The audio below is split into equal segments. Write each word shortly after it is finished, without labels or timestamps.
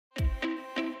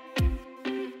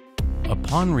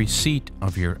Upon receipt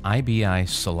of your IBI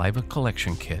Saliva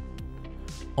Collection Kit,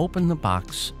 open the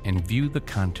box and view the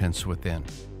contents within.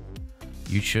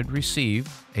 You should receive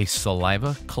a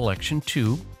saliva collection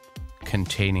tube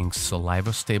containing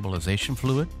saliva stabilization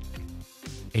fluid,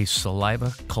 a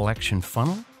saliva collection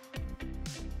funnel,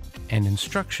 and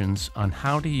instructions on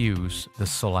how to use the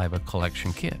saliva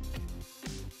collection kit.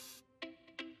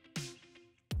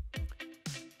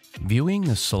 Viewing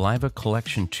the saliva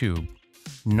collection tube,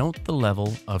 note the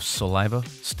level of saliva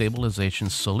stabilization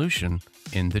solution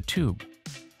in the tube.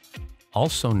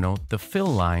 Also note the fill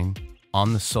line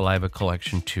on the saliva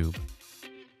collection tube.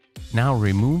 Now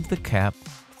remove the cap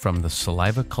from the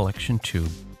saliva collection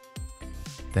tube.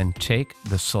 Then take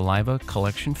the saliva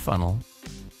collection funnel,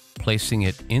 placing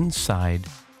it inside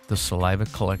the saliva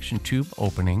collection tube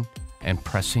opening and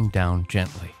pressing down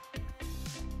gently.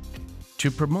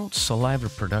 To promote saliva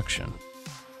production,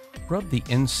 rub the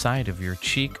inside of your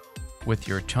cheek with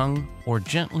your tongue or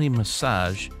gently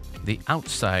massage the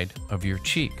outside of your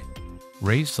cheek.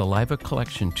 Raise saliva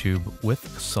collection tube with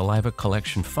saliva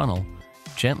collection funnel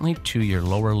gently to your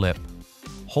lower lip,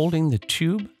 holding the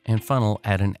tube and funnel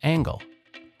at an angle.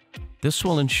 This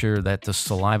will ensure that the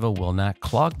saliva will not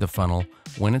clog the funnel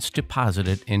when it's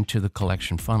deposited into the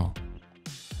collection funnel.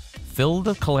 Fill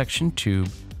the collection tube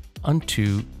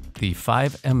onto the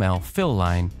 5 ml fill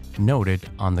line noted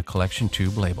on the collection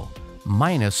tube label,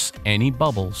 minus any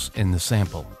bubbles in the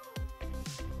sample.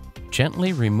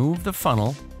 Gently remove the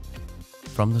funnel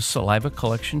from the saliva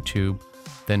collection tube,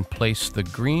 then place the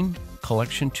green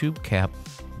collection tube cap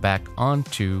back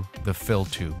onto the fill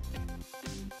tube.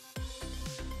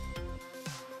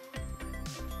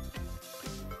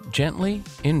 Gently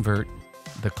invert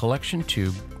the collection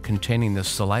tube containing the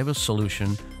saliva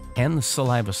solution and the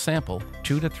saliva sample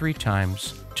 2 to 3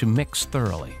 times to mix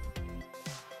thoroughly.